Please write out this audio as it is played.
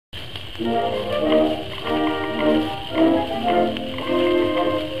Jimmy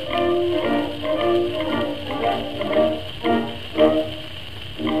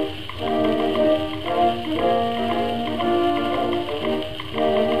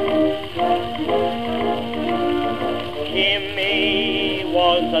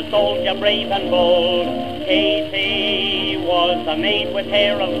was a soldier brave and bold. Katy was a maid with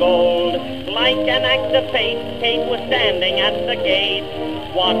hair of gold. Like an act of fate, Kate was standing at the gate,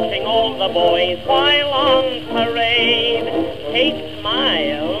 watching all the boys while on parade. Kate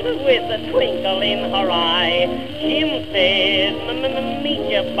smiled with a twinkle in her eye. Jim said, meet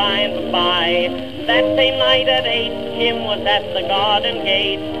you by and by. That same night at 8, Jim was at the garden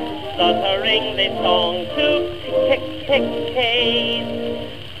gate, stuttering this song to Kate.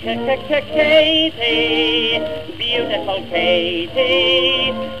 Katy, beautiful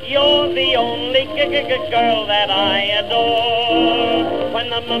Katy, you're the only girl that I adore. When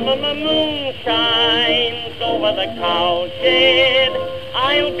the moon shines over the cowshed,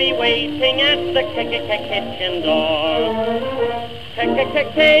 I'll be waiting at the kitchen door.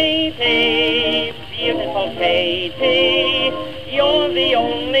 Katy, beautiful Katy, you're the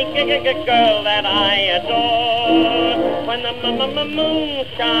only girl that I adore. When the moon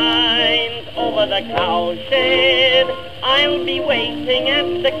shines over the cowshed, I'll be waiting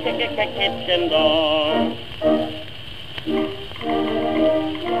at the kitchen door.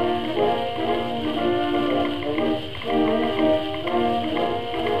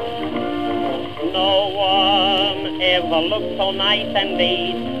 No one ever looked so nice and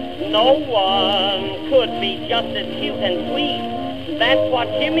neat. No one could be just as cute and sweet. That's what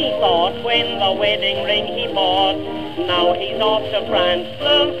Jimmy thought when the wedding ring he bought. Now he's off to France,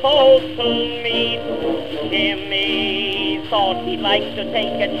 the folks to meet. Jimmy thought he'd like to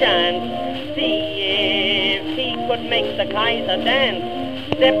take a chance, see if he could make the Kaiser dance,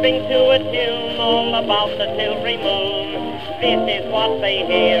 stepping to a tune all about the silvery moon. This is what they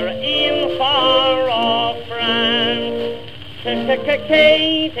hear in far-off France.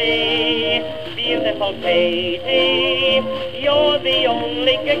 Katy, beautiful Katy, you're the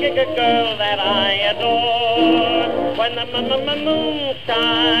only girl that I adore. When the moon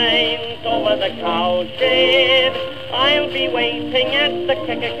shines over the cowshed, I'll be waiting at the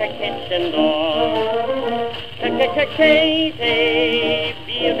kitchen door. Katy,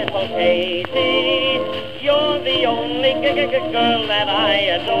 beautiful Katy, you're the only girl that I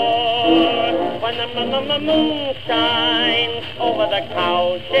adore. When the moon shines over the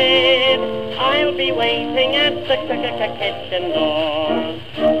cowshed, I'll be waiting at the kitchen door.